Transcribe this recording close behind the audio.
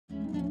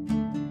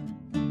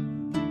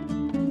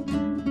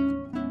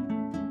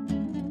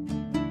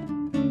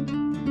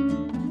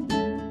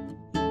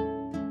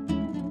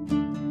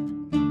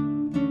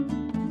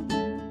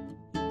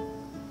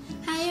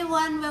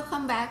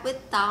welcome back with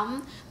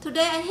Tom.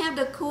 Today I have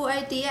the cool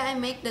idea. I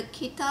make the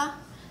guitar.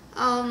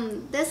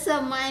 This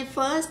is my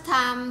first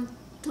time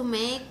to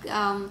make.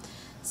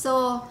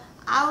 So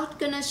I'm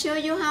gonna show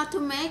you how to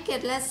make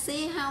it. Let's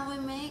see how we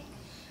make.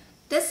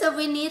 This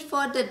we need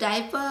for the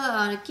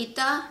diaper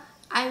guitar.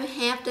 I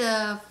have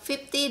the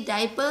 50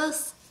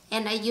 diapers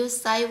and I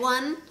use size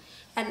 1,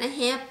 and I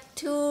have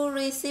 2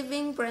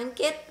 receiving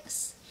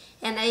blankets,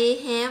 and I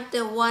have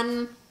the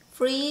 1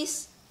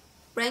 freeze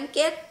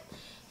blanket,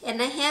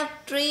 and I have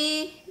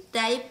 3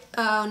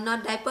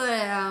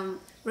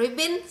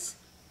 ribbons,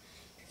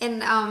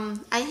 and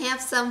I have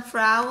some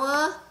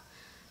flour,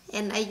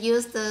 and I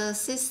use the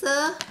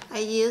scissor, I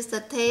use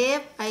the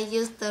tape, I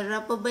use the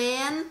rubber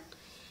band,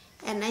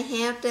 and I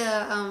have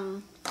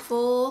the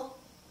 4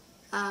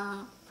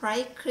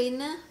 price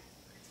cleaner,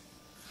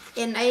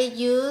 and I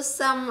use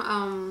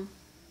some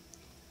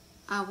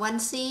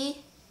 1C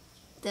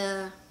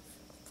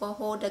for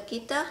hold the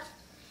guitar.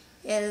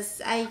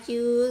 As I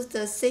use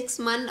the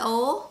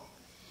 6-month-old,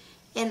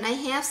 and I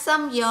have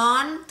some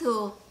yarn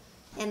too,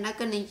 and I'm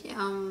gonna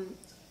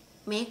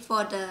make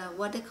for the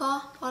what they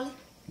call, Polly?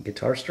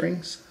 Guitar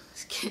strings.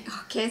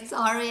 Okay,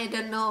 sorry, I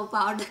don't know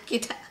about the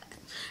guitar.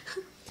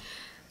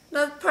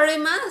 But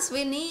pretty much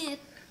we need.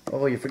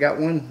 Oh, you forgot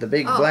one, the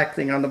big black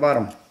thing on the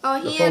bottom.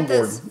 Oh, the here foam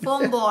the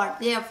foam board.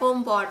 Yeah,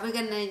 foam board. We're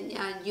gonna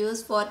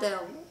use for the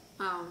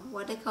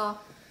what they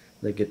call.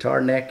 The guitar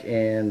neck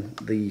and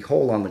the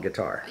hole on the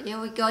guitar. Here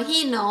we go.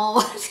 He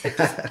knows.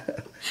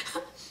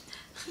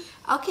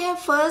 Okay,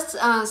 first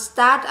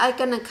start. I'm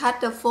gonna cut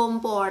the foam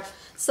board.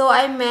 So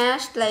I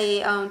mashed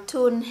like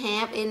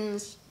 2.5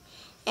 inch,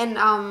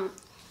 and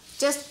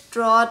just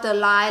draw the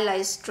line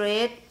like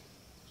straight,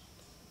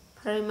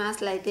 pretty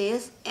much like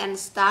this, and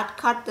start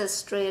cut the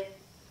straight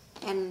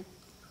and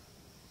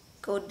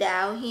go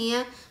down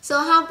here. So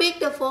how big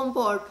the foam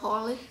board,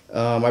 Polly?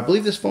 I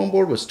believe this foam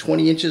board was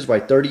 20 inches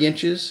by 30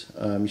 inches.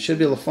 You should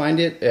be able to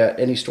find it at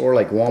any store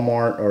like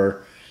Walmart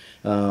or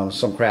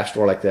some craft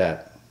store like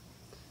that.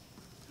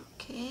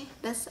 Okay,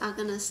 I'm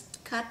gonna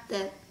cut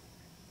that.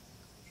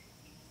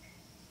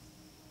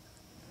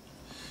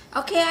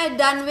 Okay, I'm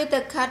done with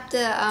the cut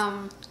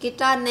the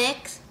guitar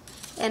neck,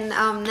 and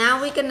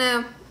now we're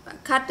gonna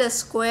cut the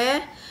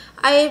square.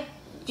 I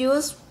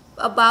use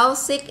about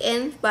 6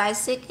 inch by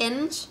 6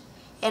 inch.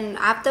 And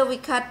after we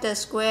cut the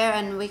square,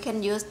 and we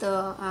can use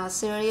the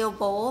cereal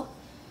bowl,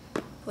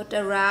 put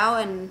around,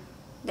 and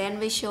then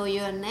we show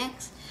you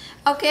next.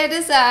 Okay,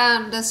 this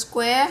is the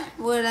square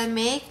what I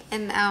make,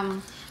 and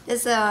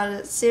this is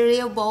a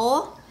cereal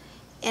bowl,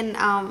 and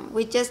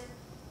we just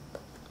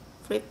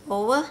flip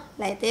over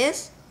like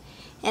this,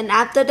 and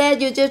after that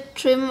you just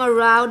trim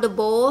around the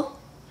bowl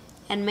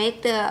and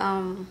make the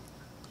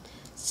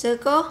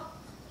circle.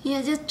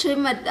 Here, just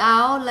trim it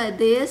out like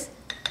this.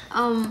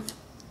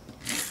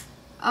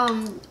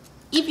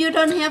 If you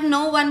don't have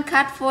no one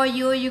cut for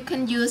you, you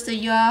can use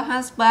your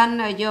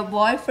husband or your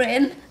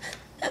boyfriend.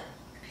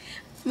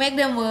 Make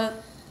them work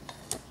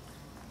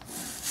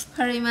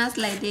pretty much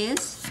like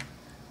this.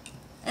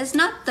 It's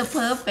not the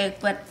perfect,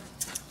 but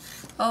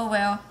oh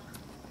well.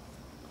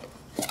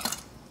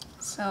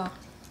 So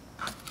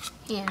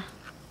yeah,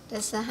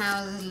 that's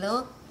how it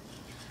look.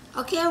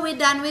 Okay, we're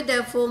done with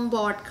the foam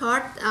board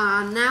cut.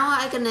 Now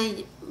I'm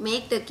gonna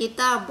make the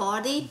guitar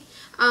body.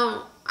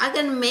 I'm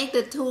gonna make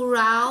the 2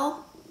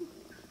 round.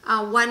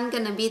 One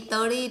gonna be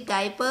 30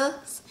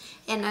 diapers,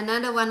 and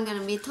another one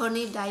gonna be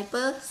 20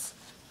 diapers.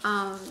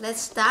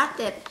 Let's start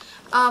it.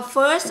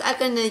 First, I'm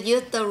gonna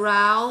use the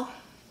round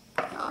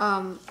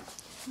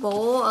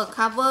bowl or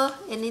cover,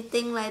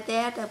 anything like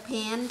that, a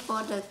pan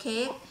for the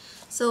cake.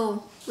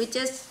 So we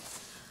just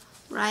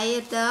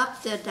write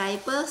up the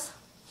diapers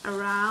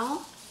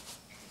around.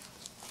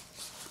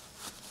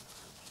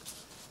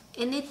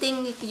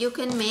 Anything you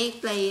can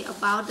make like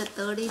about the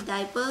 30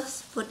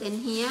 diapers, put in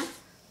here.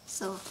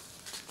 So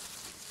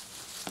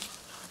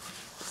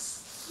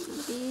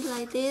be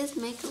like this,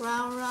 make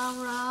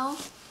round,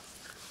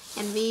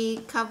 and we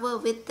cover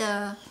with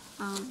the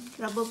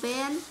rubber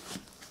band.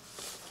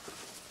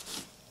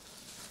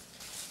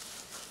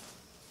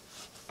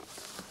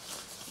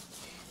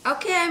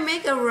 Okay, I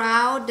make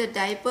around the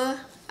diaper.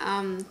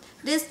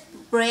 This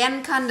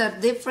brand kind of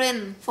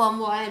different from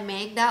what I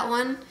make that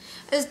one.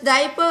 This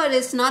diaper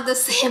is not the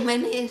same,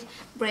 and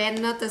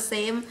brand not the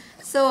same.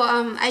 So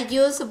I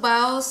use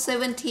about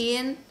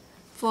 17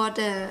 for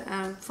the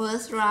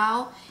first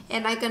round,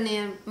 and I'm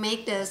gonna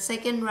make the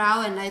second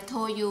round, and I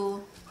told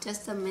you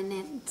just a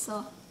minute,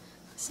 so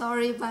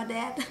sorry about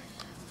that.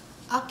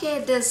 Okay,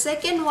 the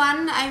second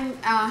one I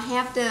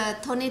have the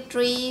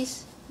 23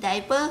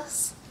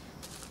 diapers.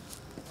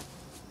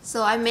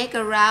 So I make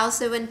around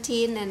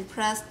 17 and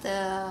plus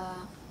the,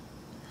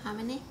 how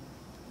many?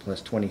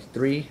 Plus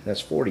 23,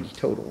 that's 40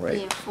 total, right?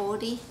 Yeah,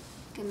 40.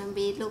 Gonna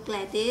be look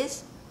like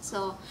this.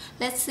 So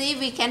let's see if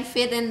we can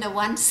fit in the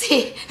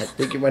 1C. I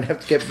think you might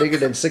have to get bigger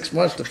than 6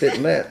 months to fit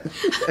in that.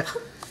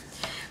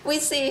 We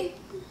see.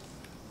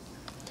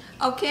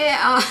 Okay.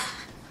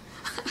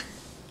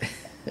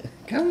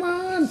 Come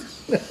on.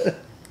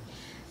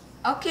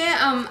 Okay,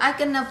 I'm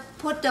gonna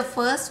put the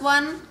first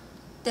one,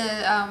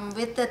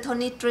 with the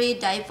 23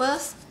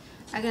 diapers.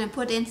 I'm gonna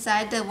put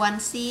inside the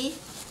 1C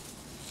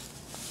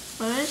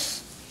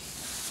first.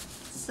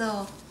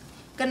 So,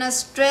 gonna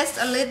stress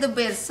a little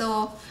bit.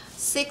 So,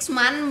 6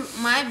 months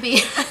might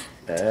be.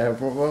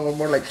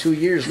 More like 2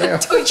 years now.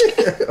 2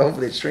 years.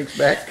 Hopefully it shrinks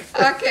back.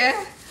 Okay.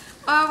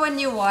 Or when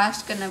you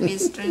wash, gonna be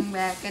string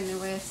back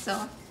anyway.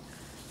 So,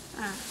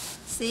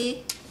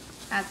 see,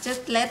 I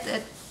just let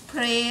it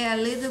pray a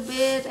little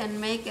bit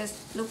and make it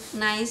look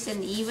nice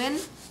and even.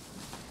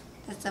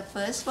 That's the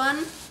first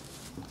one.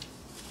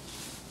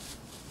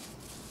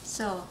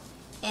 So,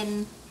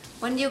 and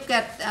when you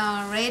get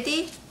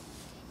ready,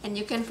 and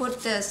you can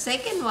put the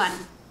second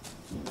one.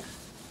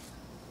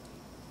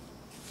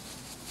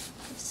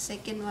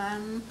 Second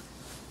one.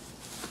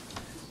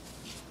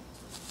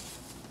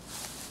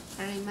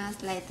 Very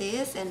much like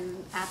this,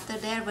 and after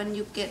that, when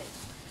you get,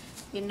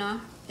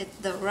 it's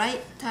the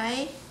right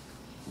tie,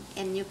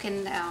 and you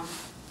can have,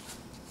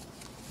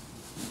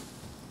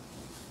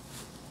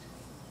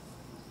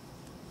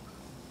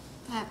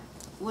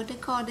 what do you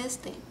call this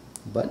thing?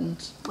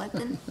 Buttons.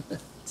 Button.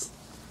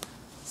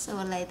 So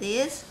like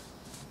this.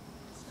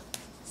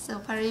 So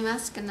very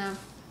much gonna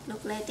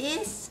look like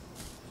this,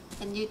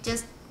 and you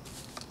just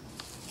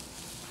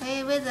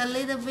play with a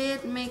little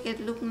bit, make it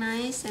look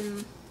nice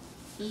and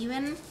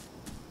even.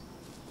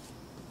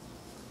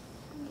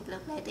 It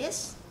look like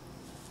this.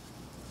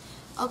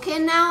 Okay,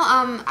 now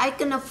I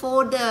gonna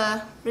fold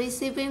the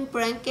receiving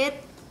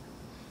blanket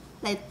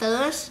like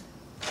this,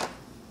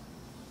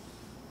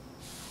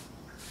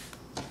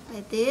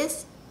 like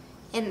this,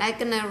 and I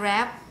gonna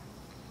wrap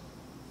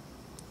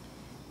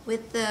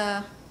with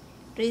the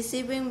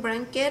receiving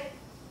blanket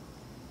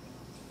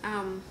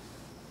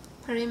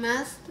pretty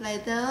much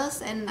like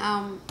this, and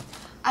I'm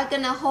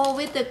gonna hold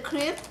with the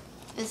clip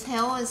as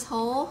hell as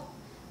whole.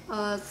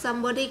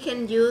 Somebody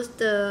can use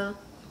the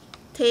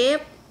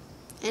tape,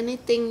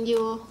 anything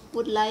you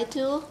would like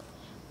to,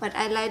 but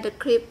I like the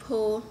clip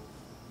hole.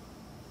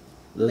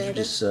 Those better. are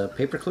just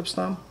paper clips,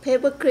 Tom?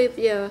 Paper clip,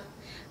 yeah.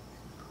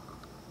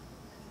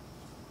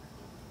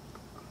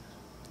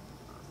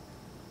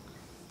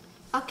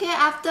 Okay,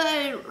 after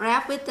I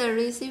wrap with the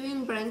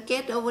receiving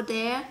blanket over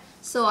there,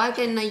 so I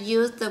can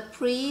use the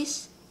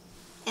crease,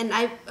 and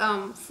I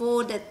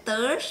fold the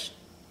thirds.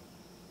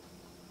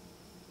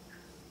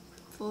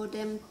 Fold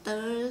them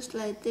thirds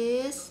like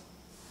this.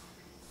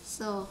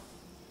 So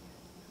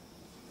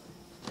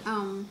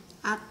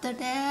after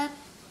that,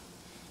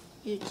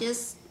 you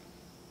just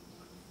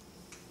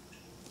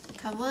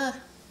cover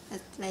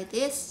it like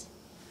this.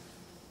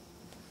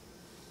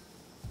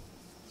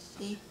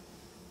 See,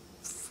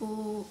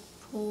 pull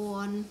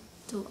on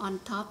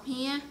top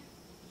here,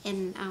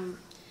 and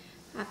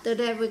after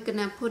that we're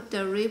gonna put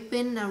the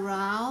ribbon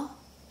around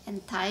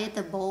and tie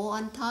the bow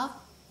on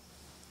top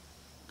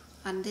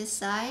on this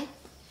side.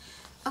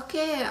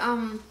 Okay,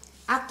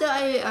 after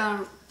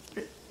I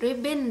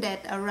ribbon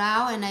that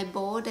around and I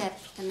bow that,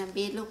 gonna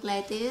be look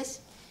like this,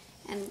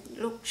 and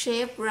look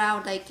shape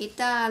round like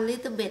guitar a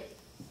little bit.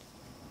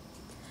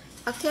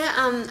 Okay,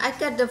 I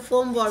got the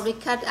foam board we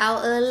cut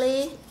out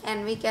early,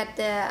 and we got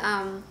the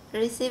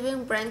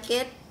receiving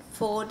blanket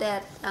for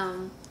that,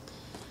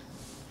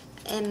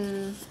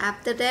 and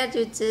after that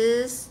you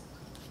just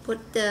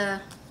put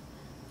the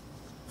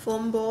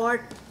foam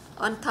board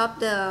on top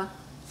the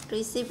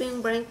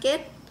receiving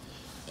blanket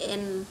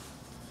and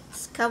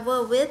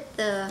cover with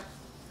the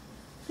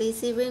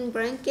receiving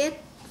blanket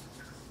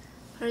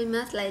pretty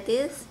much like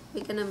this.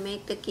 We're gonna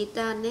make the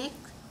guitar neck,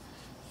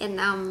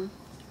 and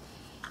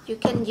you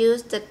can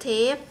use the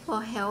tape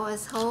for held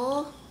as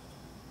whole.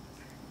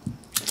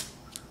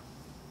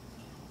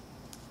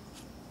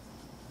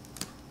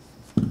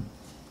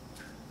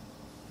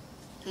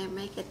 And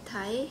make it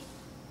tight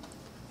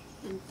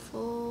and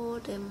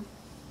fold them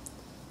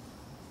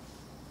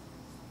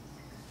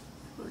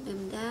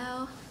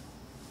down,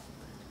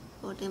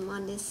 fold them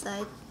on this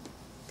side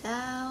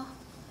down,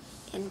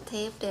 and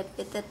tape that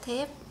with the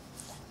tape.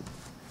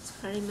 It's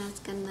pretty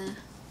much gonna,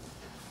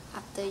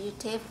 after you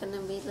tape,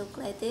 gonna be look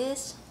like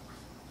this.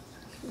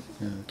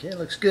 Okay,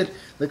 looks good.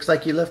 Looks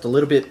like you left a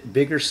little bit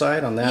bigger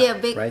side on that. Yeah,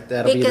 right?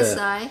 That'll be the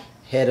side.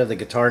 Head of the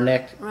guitar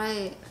neck.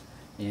 Right.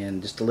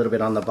 And just a little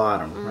bit on the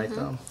bottom, right,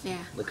 Tom?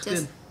 Yeah. Looks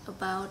just good.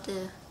 About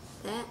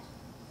that.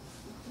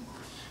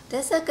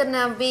 This is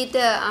gonna be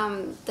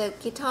the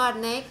guitar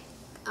neck.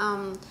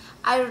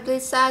 I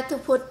decided to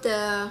put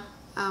the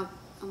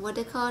what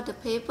they call the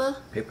paper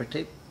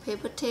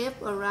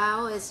tape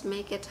around, is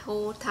make it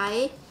hold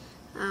tight.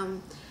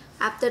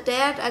 After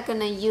that, I'm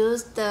gonna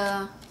use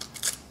the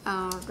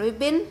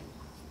ribbon.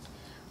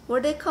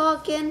 What they call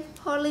again,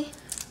 Polly?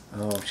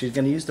 Oh, she's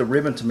gonna use the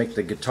ribbon to make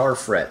the guitar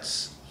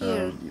frets.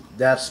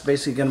 That's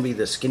basically gonna be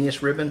the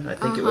skinniest ribbon. I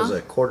think it was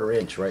a 1/4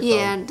 inch, right?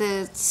 Yeah, Tom?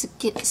 the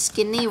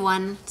skinny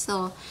one.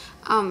 So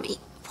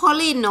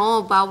Polly know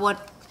about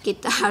what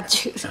guitar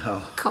should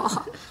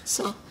call.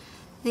 So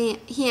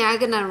here I'm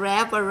gonna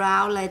wrap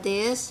around like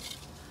this.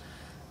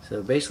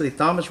 So basically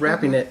thumb is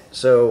wrapping it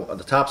so on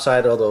the top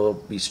side it'll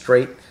be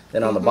straight,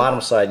 then on the bottom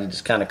side you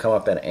just kind of come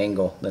up at an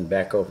angle, then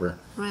back over.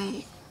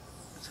 Right.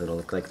 So it'll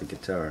look like the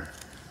guitar.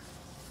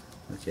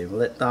 Okay, we'll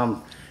let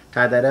thumb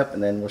tie that up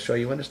and then we'll show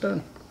you when it's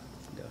done.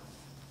 Go.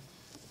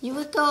 You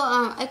will go,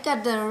 I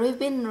got the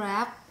ribbon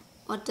wrap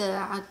on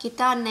the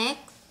guitar neck,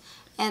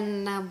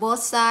 and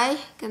both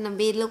sides gonna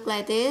be look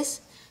like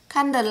this,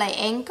 kind of like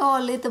angle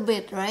a little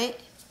bit, right?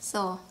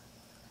 So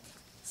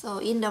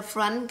in the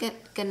front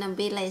gonna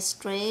be like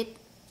straight.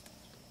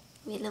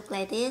 We look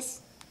like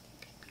this.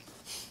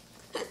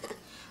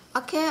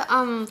 Okay.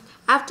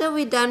 After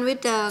we done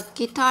with the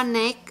guitar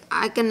neck,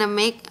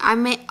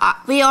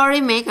 we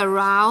already make a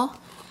round.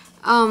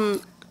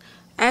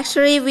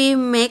 Actually we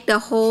make the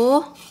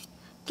hole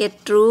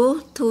get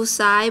through two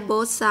side,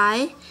 both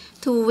side.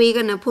 We're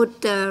gonna put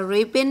the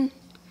ribbon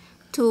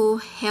to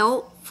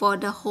help for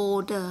the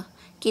hold the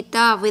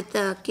guitar with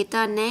the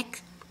guitar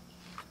neck.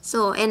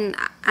 So, and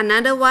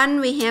another one,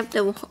 we have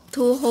the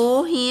two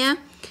hole here,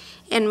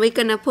 and we're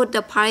gonna put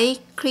the pipe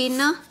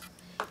cleaner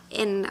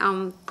and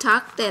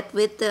tuck that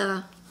with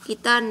the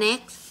guitar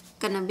neck.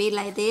 Gonna be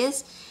like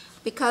this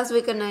because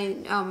we're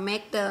gonna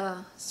make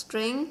the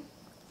string.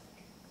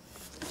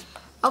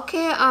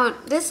 Okay,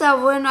 this is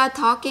when I'm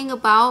talking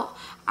about.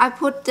 I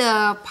put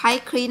the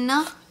pipe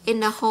cleaner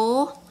in the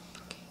hole,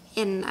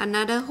 in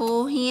another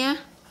hole here.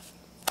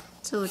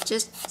 So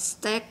just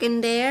stack in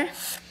there.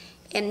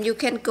 And you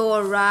can go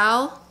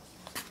around,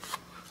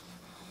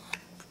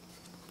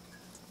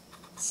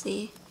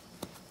 see,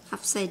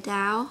 upside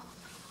down,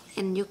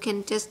 and you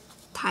can just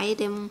tie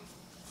them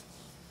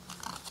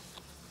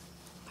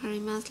pretty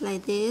much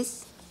like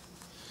this.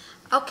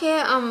 Okay,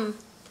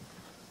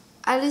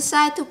 I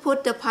decided to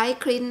put the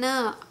pipe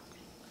cleaner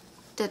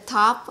the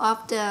top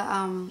of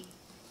the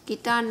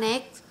guitar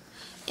neck,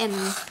 and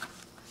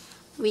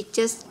we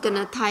just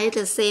gonna tie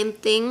the same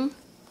thing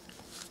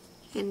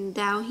and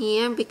down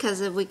here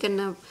because we're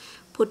gonna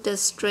put the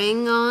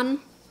string on.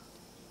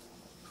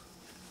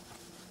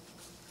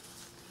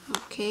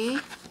 Okay,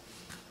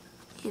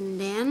 and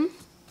then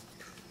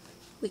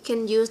we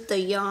can use the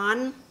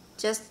yarn,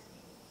 just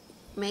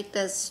make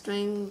the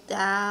string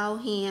down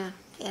here,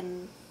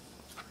 and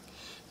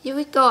here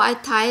we go. I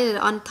tie it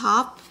on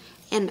top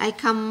and I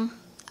come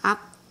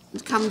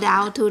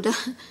down to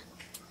the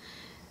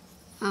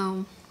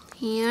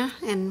here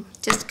and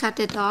just cut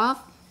it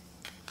off.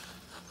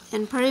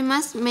 And pretty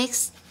much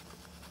makes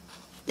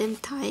them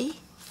tie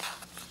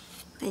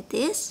like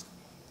this.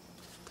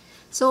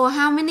 So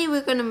how many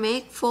we're gonna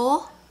make?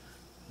 4?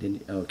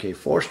 Okay,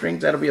 4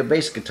 strings, that'll be a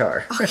bass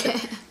guitar.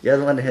 Okay. The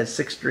other one has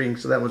 6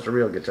 strings, so that was the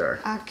real guitar.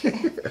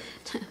 Okay.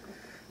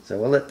 So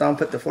we'll let Thumb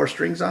put the 4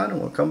 strings on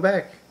and we'll come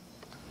back.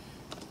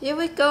 Here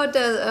we go,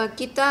 the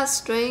guitar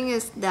string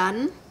is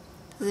done.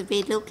 It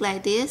will look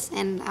like this,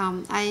 and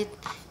I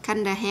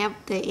kind of have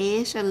the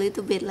edge a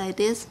little bit like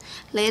this.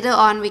 Later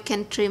on we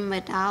can trim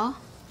it out.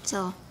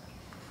 So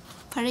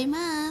pretty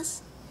much.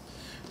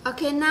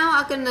 Okay, now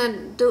I'm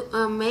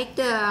gonna make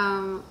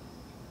the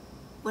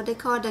what they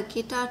call the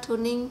guitar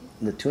tuning.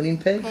 The tuning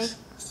pegs?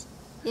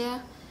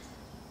 Yeah.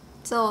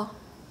 So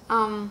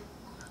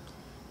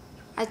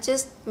I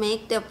just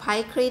make the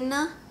pipe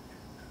cleaner.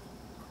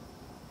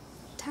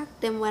 Tuck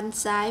them one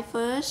side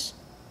first.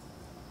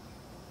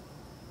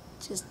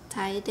 Just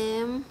tie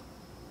them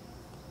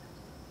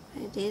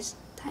like this,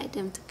 tie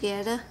them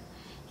together,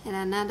 and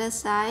another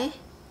side,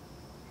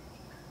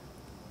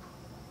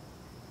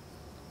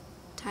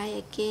 tie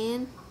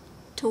again,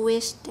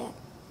 twist that.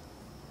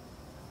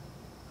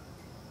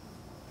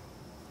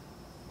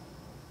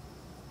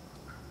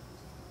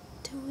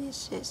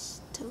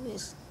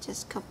 Twist,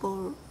 just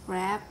couple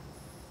wrap,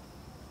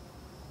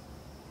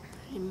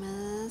 pretty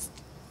much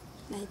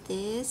like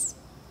this.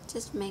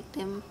 Just make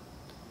them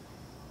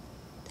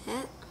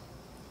that.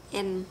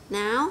 And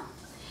now,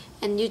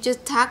 and you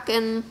just tuck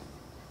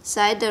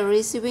inside the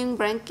receiving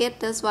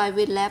blanket. That's why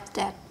we left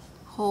that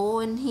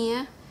hole in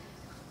here,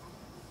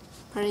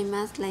 pretty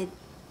much like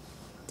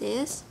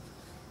this.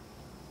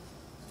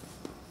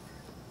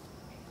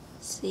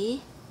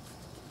 See,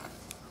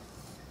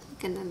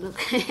 you're gonna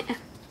look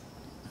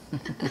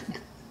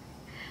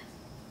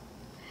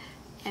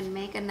and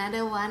make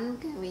another one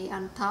can be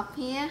on top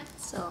here.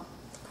 So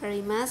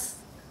pretty much.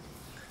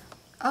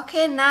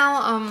 Okay,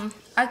 now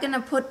I'm gonna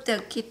put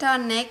the guitar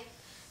neck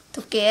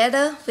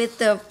together with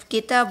the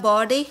guitar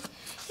body,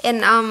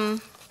 and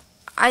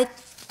I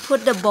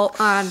put the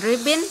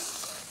ribbon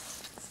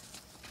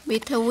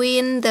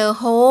between the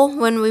hole.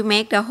 When we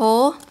make the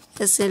hole,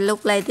 does it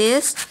look like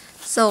this?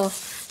 So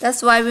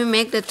that's why we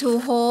make the 2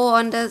 holes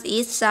on the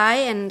each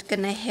side, and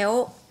gonna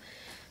help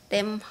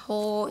them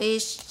hold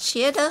each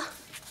other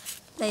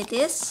like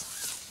this.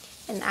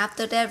 And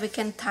after that we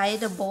can tie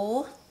the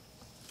bow.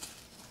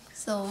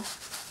 So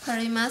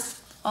pretty much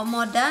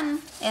almost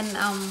done, and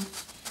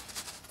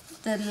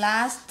the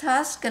last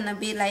touch gonna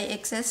be like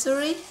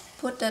accessory.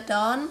 Put that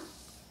on,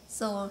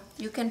 so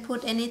you can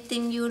put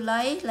anything you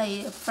like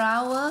a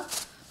flower,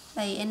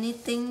 like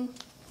anything.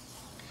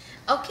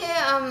 Okay,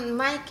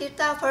 my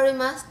guitar pretty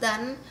much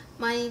done.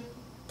 my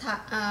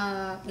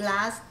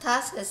last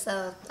task is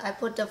I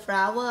put the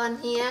flower on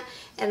here,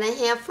 and I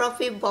have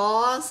fluffy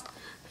balls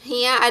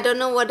here. I don't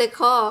know what they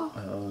call.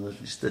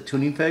 Just the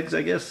tuning pegs,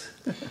 I guess.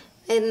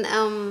 And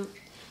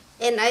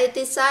I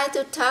decide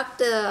to tuck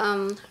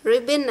the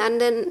ribbon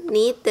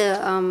underneath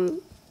the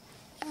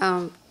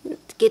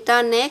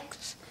guitar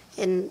necks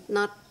and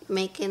not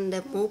making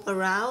the move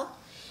around.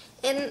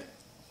 And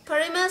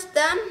pretty much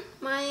done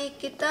my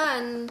guitar,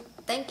 and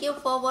thank you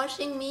for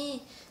watching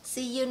me.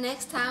 See you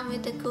next time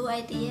with a cool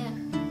idea.